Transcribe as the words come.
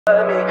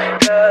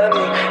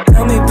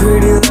Tell me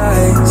pretty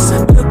lies,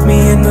 look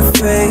me in the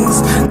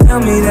face.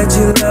 Tell me that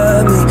you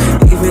love me,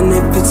 even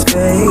if it's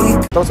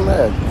fake. Throw some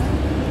ad.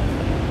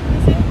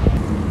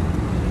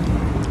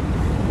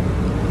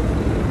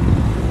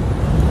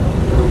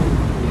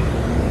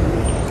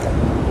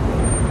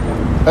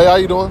 Hey, how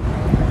you doing?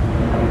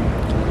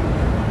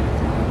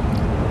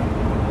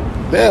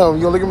 Damn,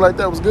 you gonna look at me like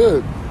that was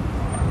good.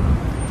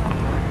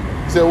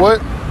 You said what?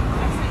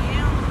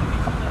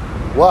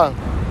 Why?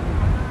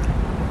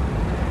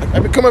 Hey,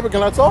 come up here,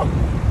 can I talk?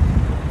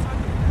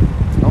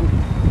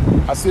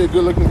 I see a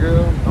good looking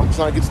girl. I'm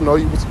trying to get to know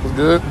you. What's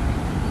good?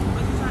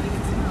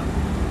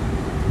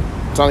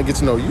 I'm trying to get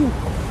to know you.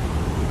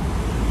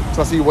 Trying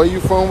to see where you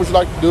from, what you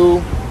like to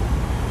do.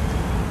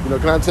 You know,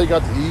 can I take you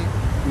out to eat?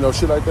 You know,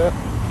 shit like that.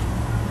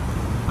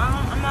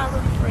 I'm not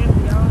really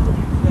friendly.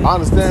 I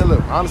understand.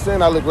 Look, I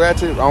understand. I look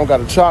ratchet. I don't got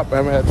a chop. I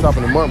haven't had a chop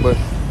in a month, but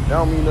that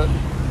don't mean nothing.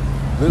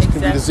 This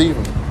can be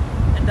deceiving.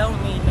 It don't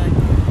mean nothing.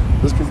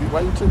 This can be.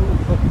 Why you chilling?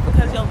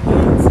 Because your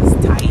pants is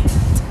tight.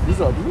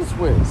 These are blue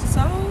sweats.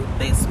 So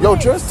they sweat. Yo,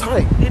 dress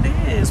tight. It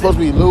is. It's supposed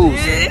to be loose.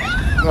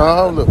 Look.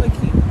 All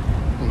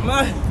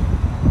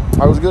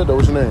right, what's good though?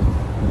 What's your name?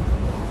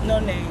 No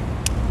name.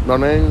 No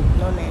name?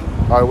 No name.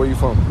 All right, where you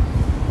from?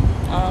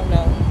 I don't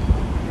know.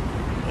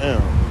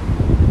 Damn.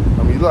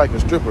 I mean, you look like a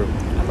stripper. I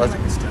look like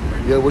a stripper.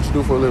 Yeah, what you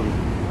do for a living? I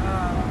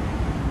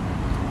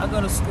go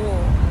to school.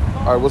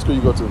 All right, what school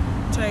you go to?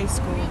 Trade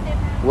school.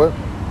 What?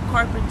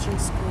 Carpentry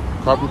school.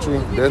 Carpentry?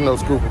 There's no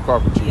school for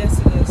carpentry. Yes,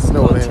 it is.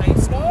 No, it ain't. Trade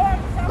school.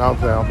 No, I'm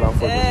playing. I'm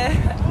fucking.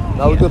 Yeah.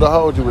 Now, what's good?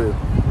 How old you with? You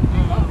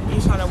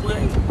trying to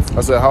what?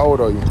 I said, how old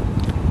are you?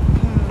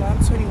 I'm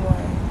 21.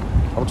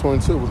 I'm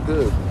 22. What's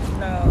good?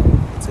 No,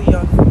 too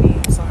young for me.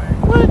 I'm sorry.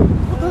 What?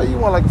 What the hell? You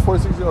want like a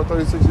 46-year-old,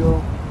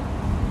 36-year-old?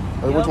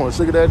 Like, which one?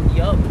 Sugar daddy?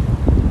 Yup.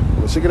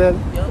 Sugar daddy?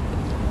 Yup.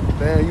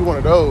 Damn, you one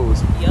of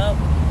those. Yup.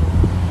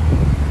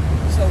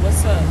 So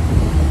what's up?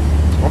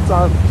 I'm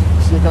trying.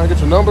 Shit, can I get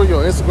your number,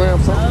 your Instagram,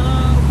 something?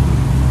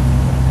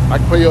 I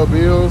can pay your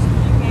bills. You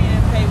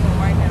can't pay one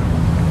right now.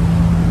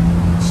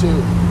 Shit,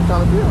 what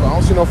kind of bill? I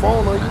don't see no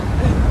phone on you.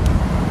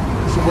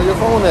 Shit, where your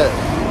phone at?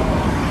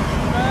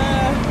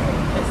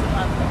 It's in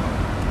my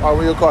phone. All right,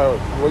 where your car?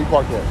 Where you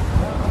parked at?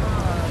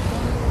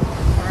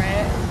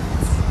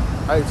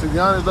 Hey, to be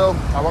honest though,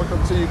 I walked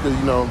up to you because,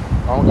 you know,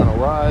 I don't got no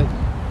ride.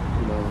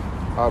 You know,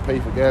 I'll pay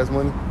for gas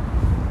money.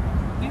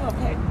 You gonna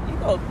pay? You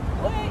gonna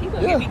what? You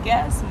gonna give me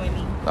gas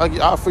money?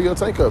 I'll fill your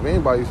tank up.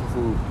 Anybody some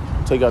food.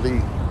 Take out to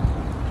eat.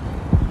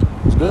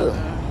 It's good.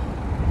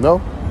 No?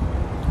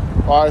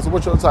 All right, so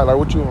what's your type? Like,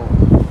 what you on?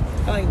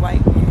 I like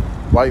white man.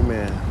 White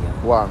man.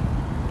 Yeah. Why?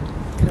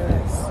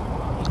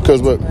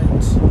 Because what?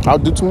 I'll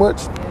do too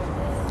much?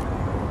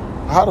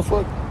 How the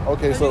fuck?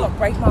 Okay, so you gonna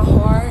break my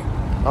heart.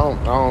 I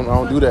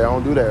don't do that. I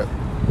don't do that.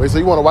 Wait, so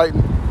you want a white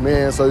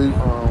man? So you,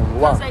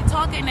 why? Because they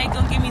talking, they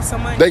gonna give me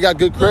some money. They got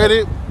good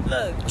credit.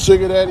 Look.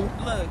 Sugar daddy.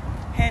 Look.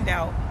 Hand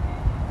out.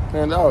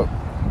 Hand out.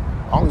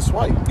 I only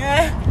swipe.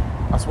 Yeah.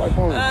 I swipe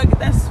only.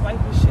 That's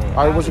swiping shit.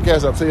 All right, what's your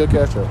cash up? Say your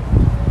cash up.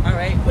 All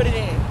right, put it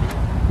in.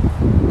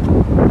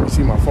 You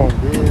see my phone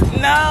dead?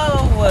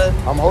 No.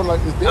 I'm holding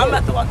like this dead. I'm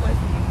about to walk away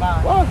from you.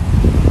 Bye. What?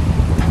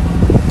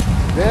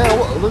 Damn,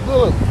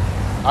 look.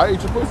 I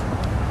ate your pussy.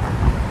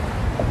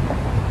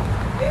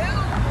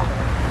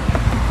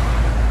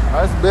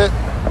 That's a bit.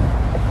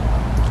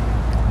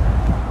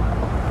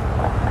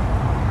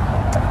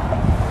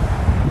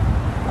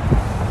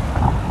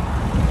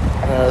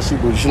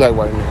 She like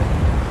white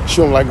men. She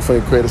don't like it for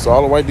your credit. So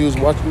all the white dudes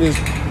watching this,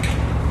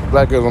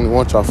 black girls only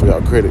want y'all for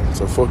y'all credit.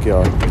 So fuck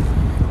y'all.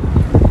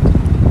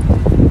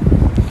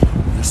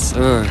 Yes,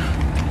 sir.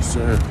 Yes,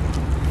 sir.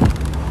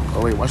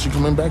 Oh wait, why she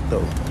coming back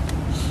though?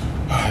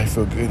 I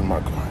feel good in my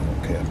car.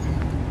 Okay.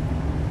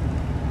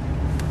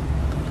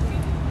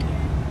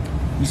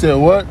 You said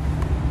what?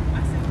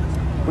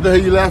 What the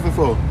hell you laughing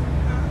for?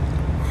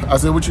 I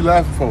said, what you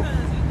laughing for?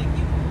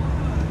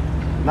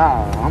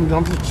 Nah, I'm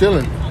just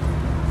chilling.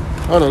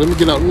 Hold on, let me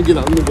get out. You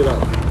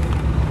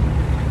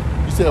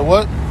said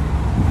what?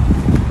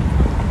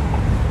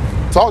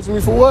 Talk to me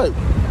for what?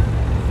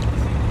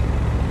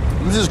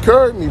 You just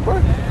curved me,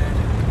 bro.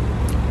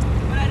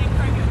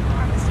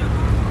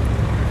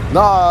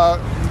 Nah,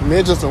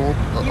 man, just it's a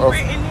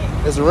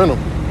rental.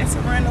 It's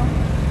a rental.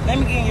 Let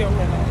me get your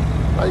rental.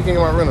 How you can't get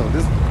my rental?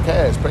 This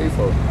cash paid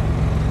for.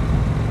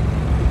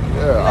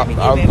 Yeah,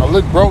 I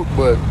look broke,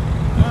 but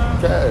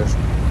cash.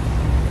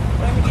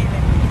 Let me get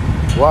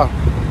it. Why?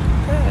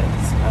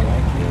 Because I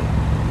like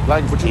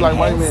you. But you like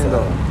white men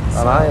though.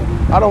 And I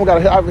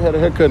haven't had a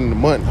haircut in a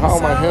month. How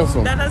am I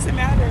handsome? That doesn't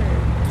matter.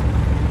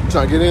 You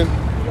trying to get in?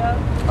 Yeah.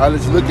 I'll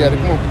let you look at it.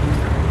 Come on.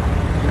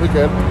 Look at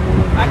it.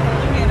 I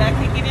can look at it. I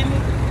can get in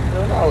it.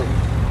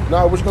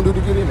 No, what you gonna do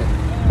to get in it?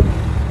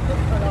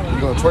 You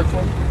gonna twerk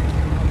for me?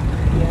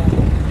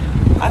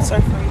 Yeah. I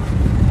twerk for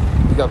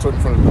you. You got twerk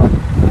in front of the car. I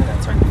got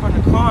twerk in front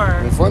of the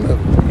car. In front of it.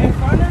 In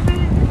front of it?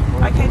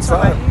 I can't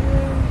twerk right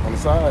here. On the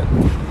side.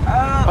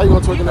 How you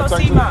gonna twerk in that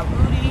tank? You gonna see my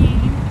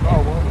booty.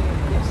 Oh, well.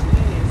 Yes, it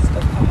is. Go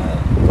come up.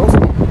 Go see.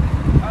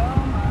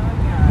 Oh my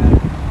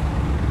God.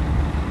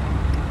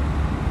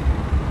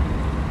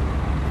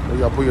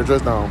 gotta put your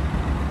dress down.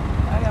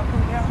 I gotta put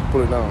it down.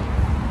 Put it down.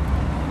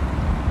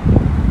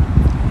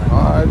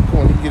 Alright, come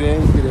on, you get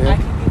in, you get in. I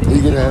can get in.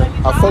 You get You gonna let me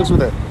in. I drive? fucks with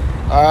that.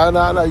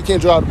 Nah, you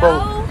can't drive the boat.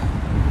 No,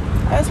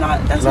 that's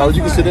not. That's No, not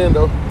you can fun. sit in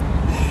though. Oh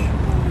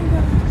my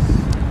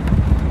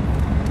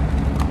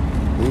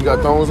gosh. You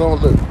got thongs on,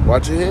 look,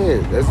 watch your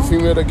head. That's the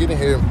female that get in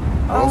here.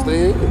 Don't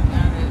stay here.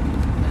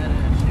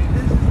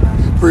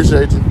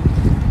 Appreciate you.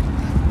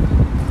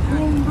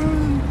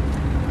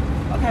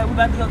 Okay, we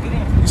about to go get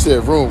in. You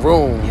said room.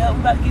 Yeah, we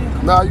about to get in.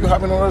 Come Nah, you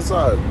hopping on the other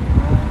side.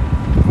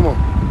 Come on.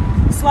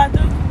 on. Slide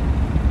through.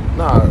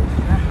 Nah,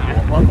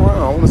 walk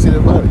around. I want to see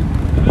that body.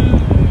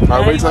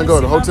 Alright, where you trying to go?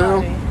 The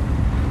hotel? You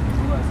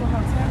want some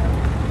hotel?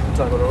 You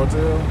trying to go to the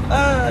hotel?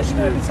 You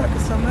gotta be talking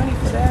some money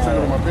for that. Trying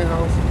to go to my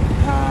penthouse?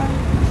 Huh?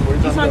 Where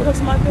You trying to go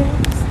to my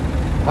penthouse?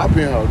 My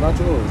penthouse, not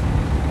yours.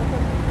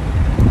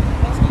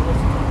 Let's go.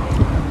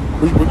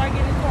 What, I get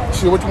in car.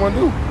 shit, what you want to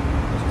do?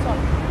 What you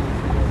talking?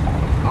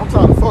 I'm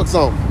trying to fuck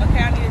something.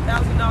 Okay, I need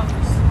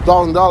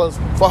 $1,000.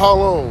 $1,000 for how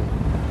long?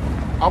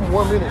 I'm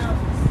 1 minute.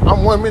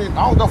 I'm 1 minute.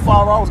 I don't go 5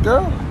 hours,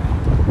 girl.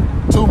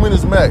 2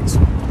 minutes max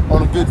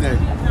on a good day.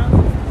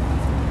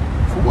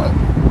 For what?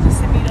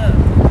 Just to meet up.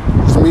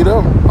 Just meet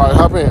up? All right,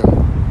 hop in.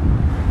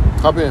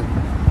 Hop in.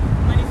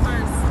 Money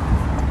first.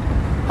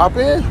 Hop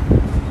in.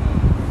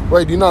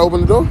 Wait, do you not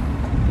open the door?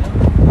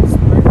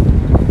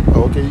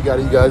 Oh, okay, you got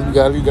it.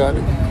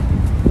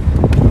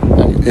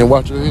 Hey, and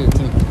watch your head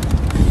too.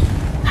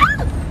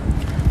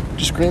 What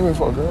you screaming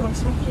for, girl?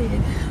 What's my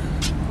kid?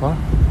 Huh?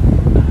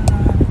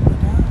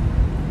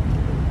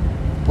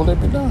 Pull that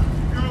bit down.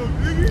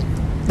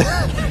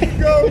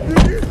 Go,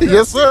 Diggy.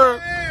 Yes, sir.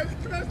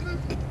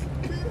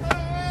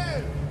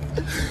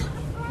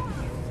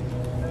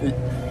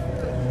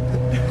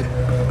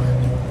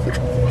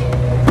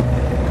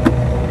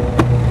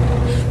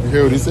 You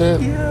hear what he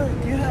said? Yeah,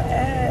 get her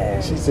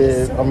ass. She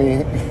said, I mean,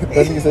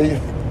 that nigga say,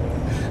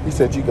 he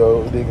said, you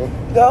go digging.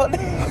 Go.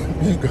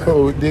 You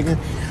go digging.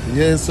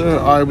 Yes, sir.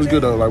 All right, what's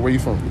good though? Like, where you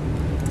from?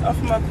 I'm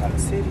from Oklahoma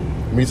City.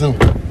 Me too.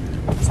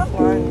 Stop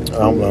lying.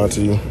 I'm lying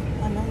to you.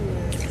 I know you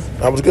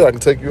is. I was good. I can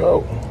take you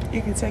out.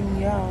 You can take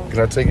me out. Can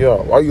I take you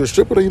out? Why you a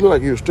stripper? Though? You look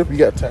like you a stripper. You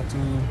got tattoos.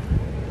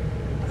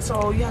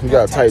 So you have You to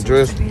got have a tight tattoos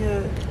dress? to be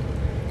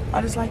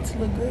I just like to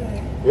look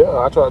good. Yeah,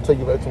 I tried to take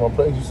you back to my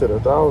place. You said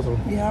 1,000.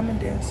 Yeah, I'm a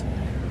dancer.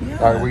 Yeah.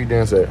 All right, where you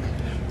dance at?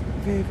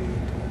 Vivid.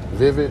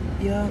 Vivid?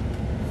 Yup.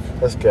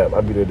 That's cap.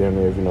 I be there damn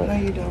near every No,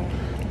 night. you don't.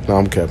 No,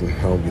 I'm capping.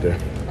 I don't be there.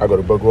 I go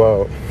to Buck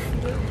Wild.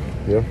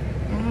 Yeah.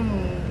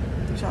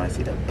 You trying to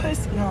see the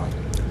pussy, huh?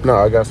 No,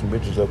 I got some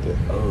bitches up there.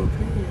 Oh,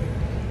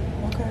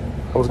 period. Okay.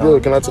 I was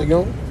good. Can I take you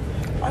home?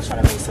 I'm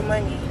trying to make some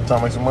money. Trying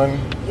to make some money?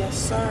 Yes,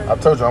 sir. I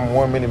told you I'm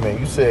 1 minute man.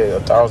 You said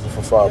 1,000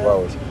 for 5 Yeah.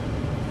 hours.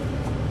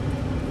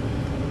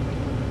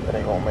 That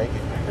ain't gonna make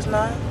it. It's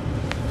not.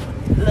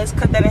 Let's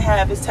cut that in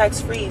half. It's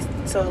tax free.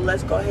 So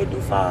let's go ahead and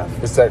do 5.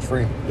 It's tax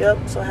free. Yep.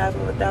 So half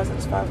of 1,000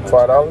 is 500.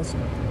 $5?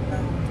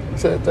 No. You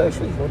said tax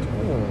free. What you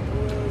mean?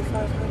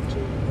 500.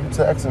 You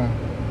taxing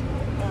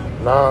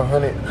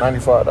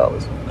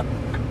 $995.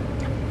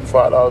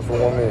 $5 for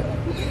 1 minute.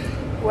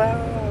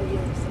 Wow.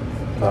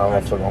 Yes. Nah,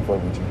 I'm fucking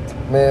with you.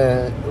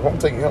 Man, if I'm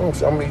taking you home, I'm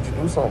gonna need you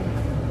to do something.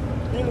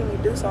 You need me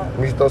to do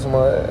something. Me throw some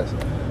of my ass.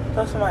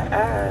 That's my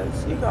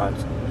ass. You trying to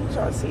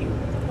see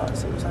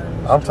what's under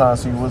this. I'm trying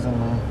to see what's in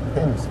the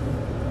pennies.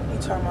 You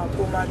trying to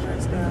pull my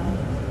dress down.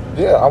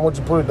 Yeah, I want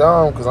you to put it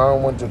down because I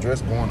don't want your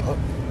dress going up.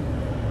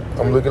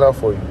 I'm looking out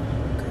for you.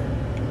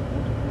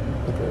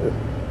 Okay.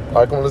 All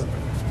right, come on,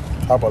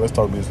 how about let's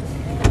talk business?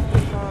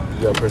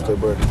 You gotta press that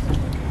button.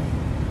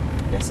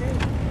 That's it.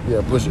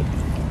 Yeah, push it.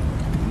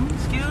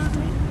 Excuse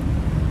me.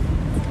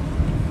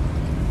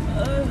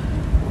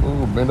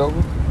 Ooh, bend over.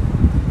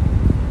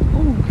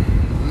 Ooh,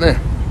 man.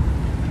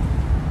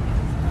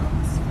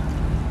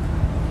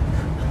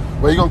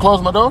 Well, you gonna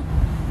close my door?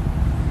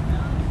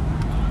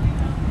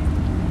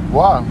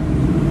 Why? You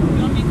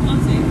want me to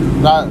close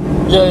it? Nah,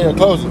 yeah,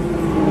 close it.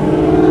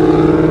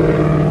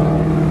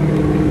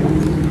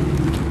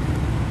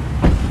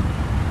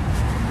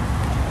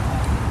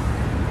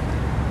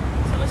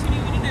 So what you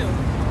need me to do?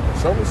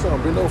 Show me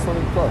something. Bend over front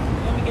of the car. You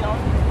want me to get on?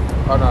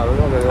 Oh, no,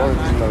 okay,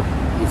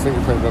 your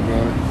fingerprint gonna be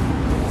on it.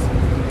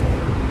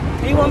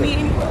 He want me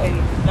anyway.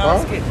 No, Huh?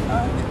 I'm scared.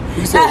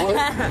 You said what?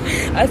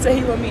 I said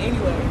he want me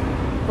anyway.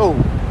 Who?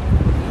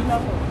 You know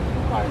who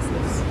car is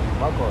this?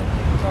 My car.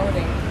 Throw it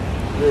in.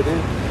 Yeah, it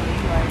is.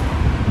 Right.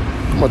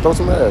 I'm gonna throw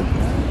some ass.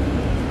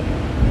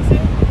 You see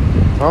it?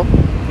 Huh?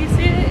 You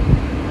see it?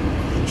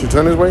 Should you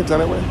turn this way? Turn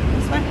that way?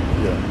 This way?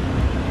 Yeah.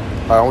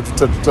 All right, I want you to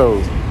touch your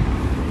toes.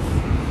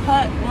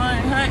 Hut 1,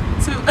 hut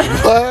 2.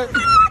 What?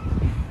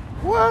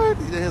 What?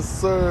 Yes,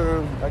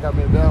 sir. I got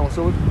me down.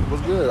 So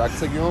what's good? I can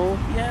take you home?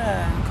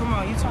 Yeah. Come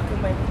on, you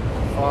talking money.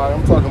 All right,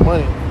 I'm talking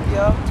money.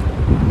 Yup.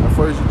 At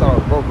first you thought I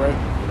was broke, right?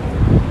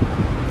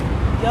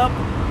 Yup.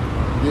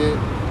 Yeah.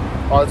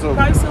 All right, so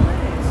Probably still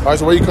is. all right,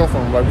 so where you come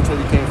from? Like, which way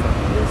you came from?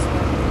 This way.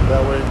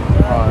 That way?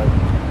 Yeah. All right.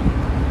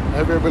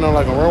 Have you ever been on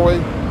like a runway?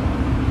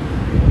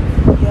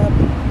 Yup.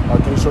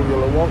 Can you show me a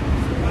little walk?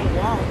 On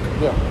walk.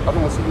 Yeah, I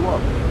can see you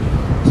walk.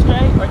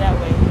 Straight or that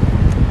way?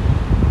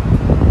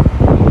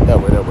 That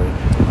way, that way.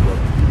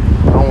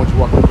 I don't want you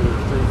walking through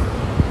the street.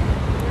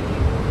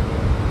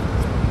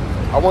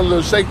 I want a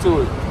little shake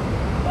to it.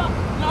 No,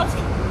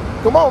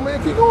 Come on,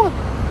 man, keep going.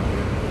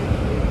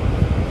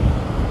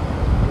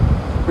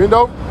 Bend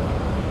over.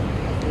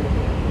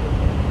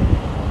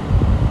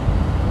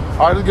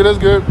 All right, that's good, that's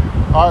good.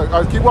 All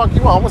right, keep walking,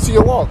 keep on. I want to see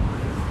your walk.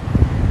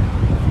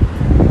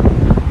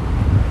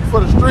 For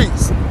the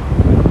streets.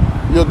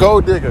 You're a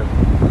gold digger.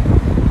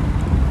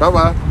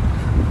 Bye-bye.